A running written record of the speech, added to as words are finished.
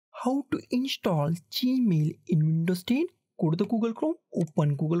How to install Gmail in Windows 10? Go to the Google Chrome,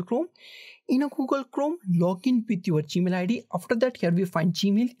 open Google Chrome. In a Google Chrome, log in with your Gmail ID. After that, here we find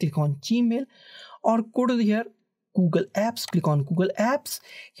Gmail, click on Gmail, or go to here, Google Apps, click on Google Apps.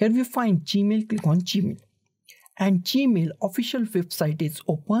 Here we find Gmail, click on Gmail. And Gmail official website is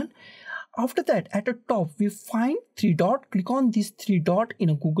open. After that, at the top, we find three dot. Click on this three dot in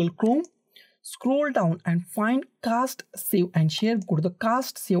a Google Chrome. Scroll down and find cast, save and share. Go to the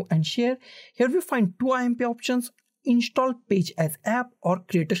cast, save and share. Here we find two IMP options: install page as app or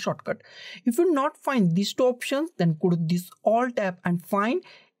create a shortcut. If you not find these two options, then go to this alt tab and find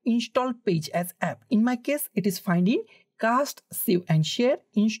install page as app. In my case, it is finding cast, save and share,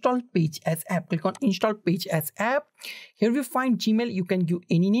 install page as app. Click on install page as app. Here we find Gmail. You can give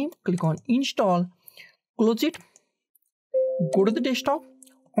any name. Click on install, close it, go to the desktop.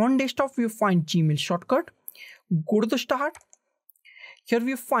 On desktop, we find Gmail shortcut. Go to the start. Here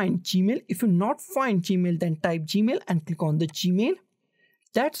we find Gmail. If you not find Gmail, then type Gmail and click on the Gmail.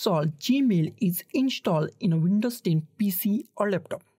 That's all. Gmail is installed in a Windows 10 PC or laptop.